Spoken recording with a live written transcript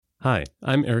Hi,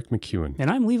 I'm Eric McEwen,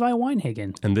 And I'm Levi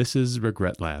Weinhagen. and this is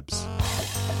Regret Labs.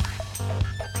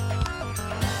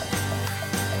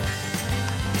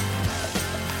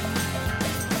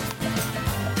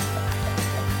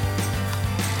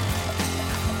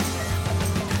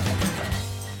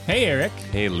 Hey, Eric.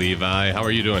 Hey, Levi, how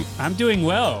are you doing? I'm doing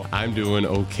well. I'm doing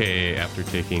okay after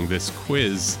taking this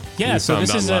quiz. Yeah, we so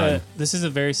found online. this is a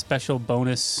very special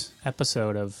bonus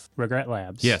episode of Regret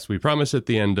Labs. Yes, we promised at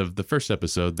the end of the first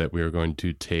episode that we were going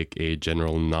to take a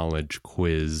general knowledge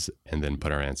quiz and then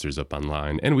put our answers up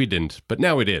online, and we didn't, but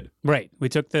now we did. Right. We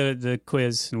took the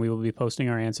quiz, and we will be posting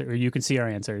our answer, or you can see our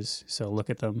answers, so look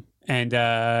at them. And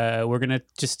we're going to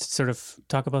just sort of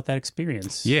talk about that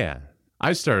experience. Yeah.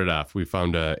 I started off, we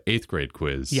found a 8th grade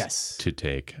quiz Yes. to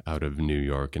take out of New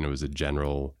York, and it was a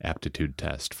general aptitude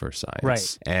test for science.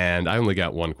 Right. And I only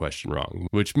got one question wrong,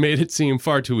 which made it seem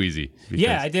far too easy.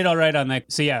 Yeah, I did all right on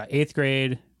that. So yeah, 8th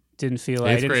grade, I didn't feel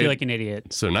like an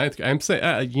idiot. So I'm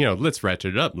saying, let's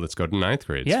ratchet it up. Let's go to 9th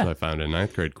grade. Yeah. So I found a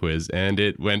 9th grade quiz, and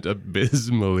it went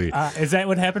abysmally. Is that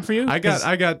what happened for you? I got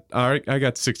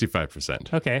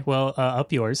 65%. Okay, well,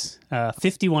 up yours.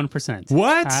 51%.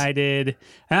 What? I did.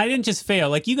 And I didn't just fail.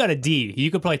 Like, you got a D.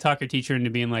 You could probably talk your teacher into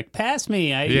being like, pass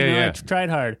me. I tried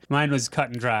hard. Mine was cut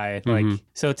and dry. Like,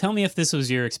 so tell me if this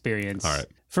was your experience. All right.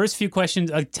 First few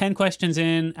questions, 10 questions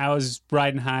in, I was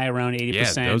riding high around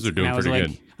 80%. Yeah, those are doing and I was pretty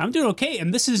like, good. I'm doing okay.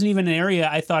 And this isn't even an area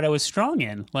I thought I was strong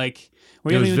in. Like,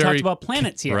 we haven't even talked about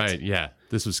planets yet. Right, yeah.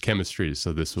 This was chemistry,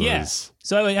 so this was... Yeah.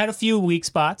 So I had a few weak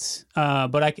spots,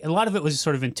 but a lot of it was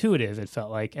sort of intuitive, it felt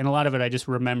like. And a lot of it I just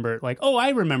remember, like, oh, I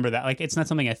remember that. Like, it's not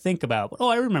something I think about, but, oh,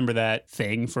 I remember that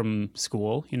thing from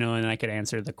school, and I could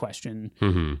answer the question.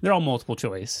 Mm-hmm. They're all multiple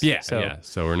choice. Yeah,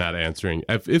 So we're not answering.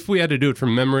 If we had to do it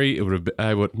from memory, it would have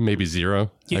been, maybe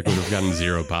 0. Yeah. I would have gotten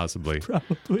 0 possibly.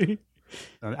 Probably.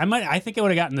 I think I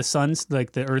would have gotten the sun's,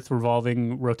 like the Earth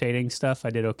revolving, rotating stuff. I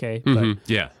did okay.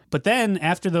 Yeah. But then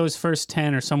after those first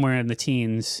 10 or somewhere in the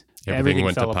teens, everything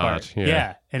went fell to apart. pot.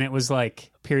 Yeah. And it was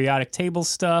like periodic table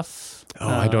stuff. Oh,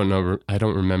 I don't know. I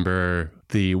don't remember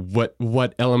the what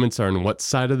elements are on what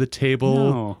side of the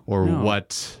table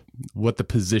what the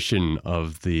position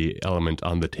of the element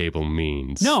on the table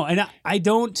means. No, and I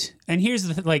don't. And here's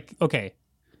the okay,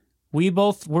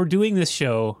 we're doing this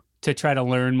show to try to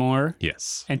learn more.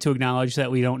 Yes. And to acknowledge that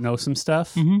we don't know some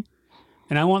stuff. Mm-hmm.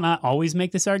 And I will not always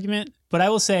make this argument, but I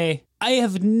will say I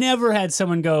have never had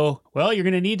someone go, well, you're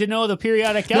going to need to know the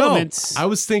periodic elements. I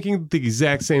was thinking the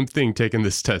exact same thing taking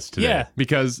this test today. Yeah.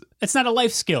 Because it's not a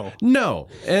life skill. No.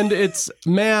 And it's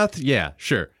math. Yeah,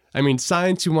 sure. I mean,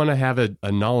 science, you want to have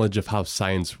a knowledge of how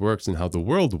science works and how the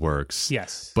world works.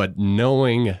 Yes. But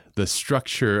knowing the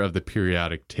structure of the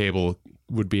periodic table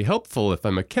would be helpful if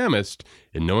I'm a chemist,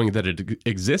 and knowing that it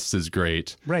exists is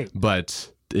great. Right. But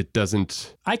it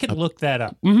doesn't. I could look that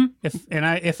up. Mm-hmm.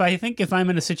 If I'm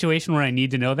in a situation where I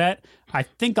need to know that, I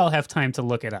think I'll have time to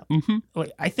look it up. Mm-hmm.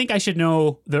 Like, I think I should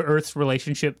know the Earth's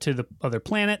relationship to the other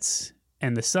planets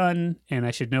and the sun, and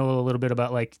I should know a little bit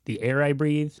about like the air I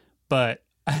breathe. But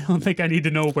I don't think I need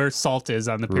to know where salt is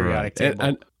on the periodic table.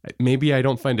 And maybe I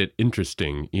don't find it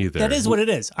interesting either. That is what it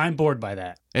is. I'm bored by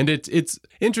that. And it's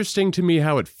interesting to me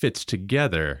how it fits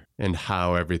together and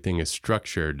how everything is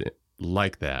structured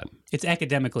like that. It's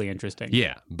academically interesting.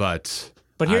 Yeah, but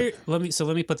here, let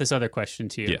me put this other question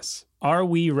to you. Yes. Are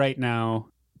we right now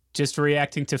just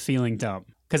reacting to feeling dumb?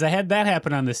 Because I had that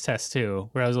happen on this test too,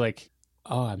 where I was like,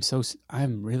 oh,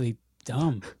 I'm really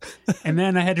dumb. And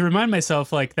then I had to remind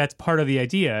myself, like, that's part of the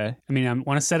idea. I mean, I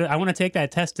want to take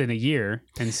that test in a year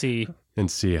and see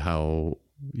how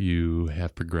you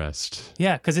have progressed.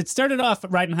 Yeah, because it started off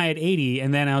riding high at 80,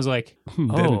 and then I was like,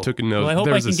 then it took a note. Well, I hope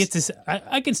I can get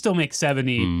to, I can still make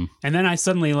 70. And then I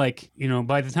suddenly, like,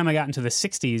 by the time I got into the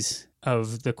 60s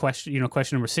of the question,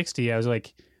 question number 60, I was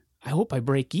like, I hope I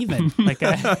break even. Like,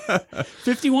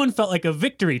 51 felt like a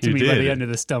victory to me by the end of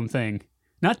this dumb thing.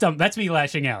 Not dumb. That's me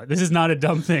lashing out. This is not a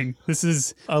dumb thing. This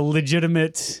is a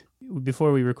legitimate...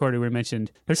 Before we recorded, we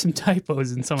mentioned there's some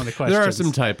typos in some of the questions. There are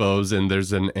some typos, and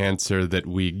there's an answer that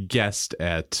we guessed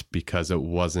at because it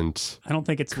wasn't I don't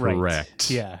think it's correct. Right.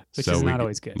 Yeah, which is not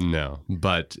always good. No,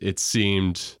 but it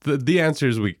seemed... The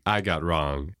answers I got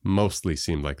wrong mostly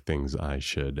seemed like things I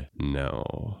should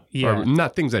know. Yeah. Or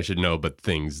not things I should know, but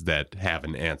things that have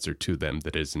an answer to them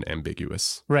that isn't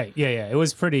ambiguous. Right, yeah. It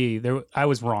was pretty... I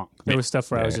was wrong. There was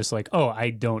stuff where I was just like, oh, I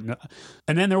don't know.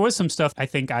 And then there was some stuff I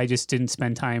think I just didn't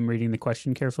spend time reading reading the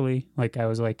question carefully. Like I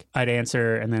was like, I'd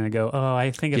answer and then I'd go, oh,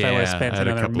 I think if I would have spent I had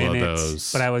another minute.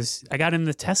 But I got in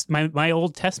the test, my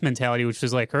old test mentality, which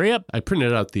was like, hurry up. I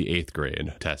printed out the 8th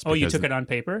grade test. Oh, you took it on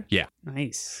paper? Yeah.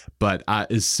 Nice. But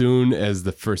as soon as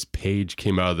the first page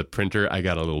came out of the printer, I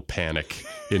got a little panic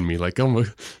in me, like,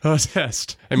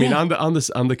 test. I mean, on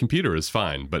the computer it was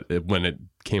fine, but when it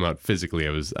came out physically,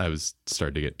 I was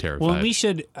starting to get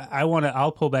terrified. Well,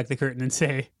 I'll pull back the curtain and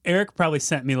say, Eric probably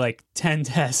sent me like 10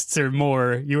 tests or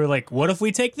more. You were like, what if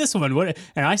we take this one? What?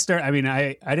 And I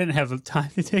didn't have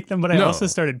time to take them, but I also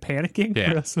started panicking.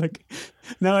 Yeah. I was like,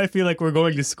 now I feel like we're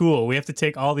going to school. We have to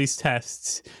take all these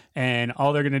tests and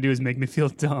all they're going to do is make me feel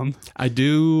dumb. I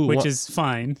do. Which is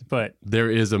fine, but there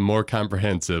is a more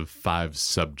comprehensive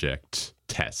 5-subject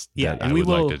test that I would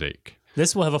like to take.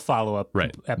 This will have a follow-up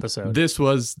episode. This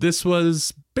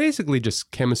was basically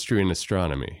just chemistry and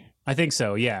astronomy. I think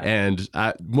so, yeah. And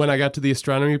when I got to the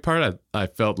astronomy part, I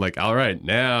felt like, all right,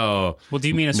 now... Well, do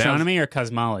you mean astronomy or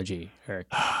cosmology, Eric?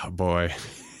 Oh, boy.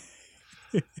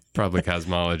 Probably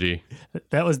cosmology.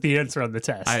 That was the answer on the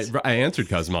test. I answered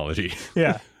cosmology.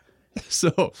 Yeah.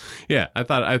 So, yeah, I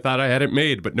thought I had it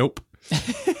made, but nope.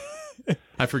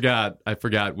 I forgot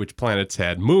which planets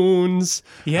had moons.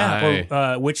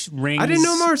 Yeah, which rings. I didn't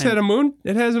know Mars had a moon.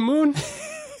 It has a moon.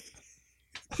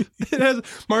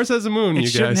 Mars has a moon, you guys.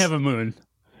 It shouldn't have a moon.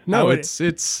 No, it's.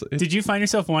 Did you find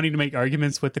yourself wanting to make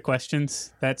arguments with the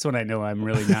questions? That's when I know I'm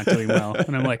really not doing well.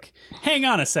 And I'm like, hang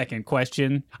on a second,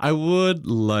 question. I would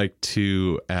like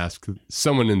to ask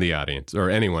someone in the audience or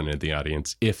anyone in the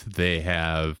audience if they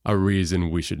have a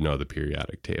reason we should know the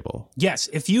periodic table. Yes.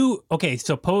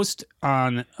 So post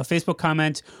on a Facebook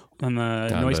comment on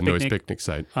the Noise Picnic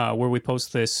site where we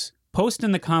post this. Post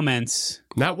in the comments.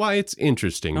 Not why it's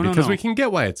interesting, because we can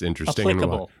get why it's interesting.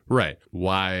 Applicable.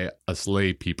 Why us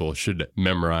lay people should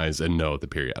memorize and know the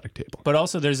periodic table. But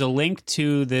also there's a link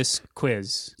to this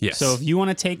quiz. Yes. So if you want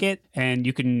to take it and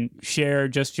you can share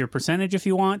just your percentage if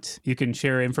you want, you can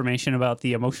share information about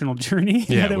the emotional journey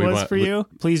that it was for you.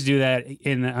 Please do that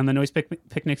on the Noise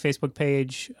Picnic Facebook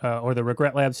page or the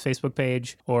Regret Labs Facebook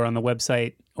page or on the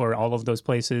website or all of those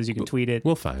places. You can tweet it.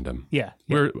 We'll find them. Yeah.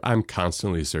 I'm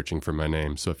constantly searching for my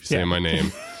name. So if you say my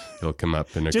name, it'll come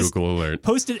up in a Google alert.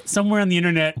 Post it somewhere on the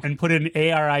internet and put in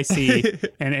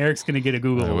ARIC, and Eric's going to get a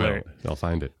Google alert. I'll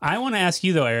find it. I want to ask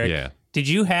you, though, Eric. Yeah. Did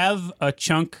you have a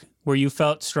chunk where you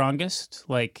felt strongest?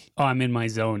 Like, oh, I'm in my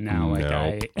zone now.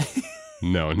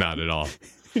 No, not at all.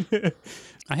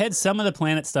 I had some of the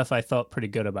planet stuff I felt pretty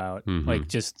good about, like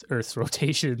just Earth's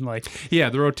rotation.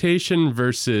 The rotation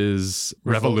versus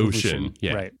revolution.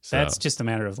 Yeah, right. So that's just a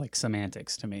matter of like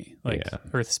semantics to me,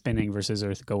 Earth spinning versus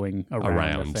Earth going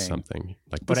around something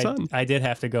like the sun. I did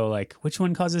have to go like, which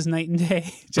one causes night and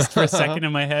day? Just for a second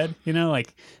in my head,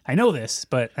 I know this,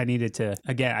 but I needed to.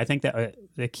 Again, I think that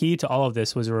the key to all of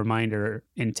this was a reminder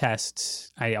in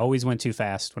tests. I always went too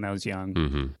fast when I was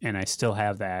young, and I still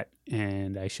have that.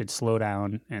 And I should slow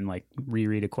down and like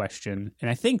reread a question. And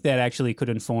I think that actually could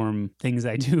inform things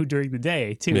I do during the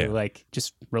day too. Yeah. Like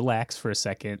just relax for a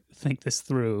second, think this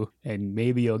through, and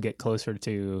maybe you'll get closer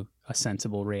to a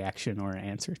sensible reaction or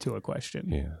answer to a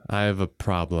question. Yeah. I have a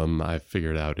problem I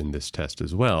figured out in this test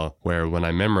as well, where when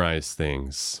I memorize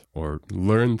things or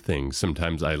learn things,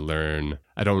 sometimes I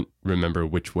don't remember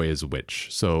which way is which.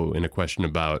 So in a question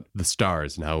about the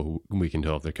stars and how we can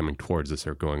tell if they're coming towards us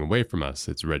or going away from us,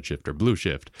 it's redshift or blue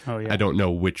shift. Oh, yeah. I don't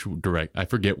know I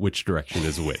forget which direction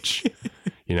is which.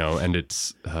 And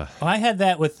it's... I had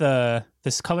that with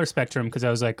this color spectrum because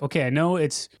I was like, okay, I know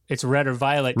it's red or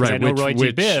violet because I know Roy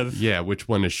G. Biv. Yeah, which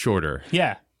one is shorter?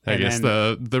 Yeah. I guess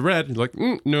the red, like,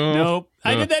 no. Nope.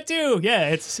 I did that too. Yeah,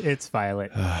 it's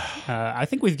violet. I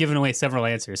think we've given away several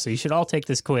answers, so you should all take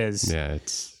this quiz. Yeah,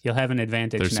 you'll have an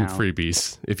advantage there's now. There's some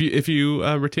freebies if you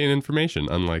retain information,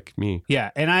 unlike me.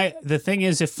 Yeah, and the thing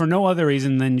is, if for no other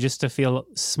reason than just to feel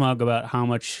smug about how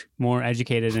much more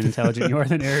educated and intelligent you are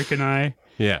than Eric and I.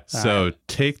 Yeah, so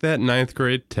take that 9th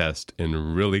grade test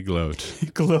and really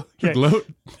gloat. Gloat.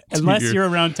 Unless you're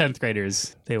around 10th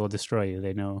graders, they will destroy you.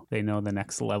 They know the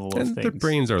next level of things. Their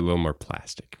brains are a little more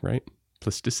plastic, right?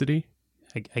 Plasticity?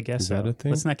 I guess so. Is that a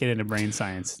thing? Let's not get into brain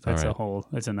science. That's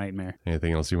that's a nightmare.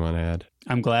 Anything else you want to add?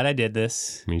 I'm glad I did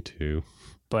this. Me too.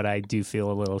 But I do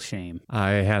feel a little shame. I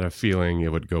had a feeling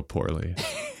it would go poorly.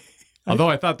 Although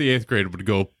I thought the 8th grade would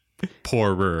go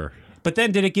poorer. But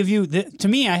then did it give you, to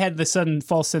me, I had the sudden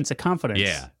false sense of confidence.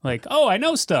 Yeah. Like, oh, I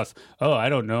know stuff. Oh, I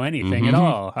don't know anything at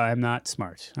all. I'm not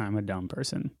smart. I'm a dumb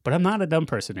person. But I'm not a dumb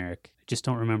person, Eric. I just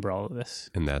don't remember all of this.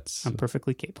 And I'm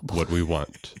perfectly capable. What we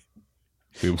want.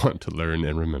 We want to learn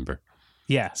and remember.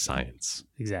 Yeah. Science.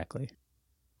 Exactly.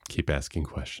 Keep asking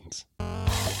questions.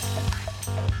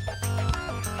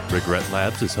 Regret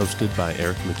Labs is hosted by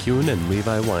Eric McEwen and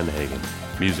Levi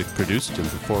Weinhagen. Music produced and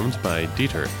performed by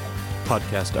Dieter.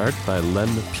 Podcast art by Lem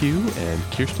Pugh and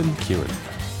Kirsten McEwen.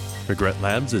 Regret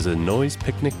Labs is a Noise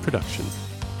Picnic production.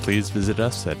 Please visit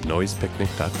us at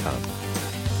noisepicnic.com.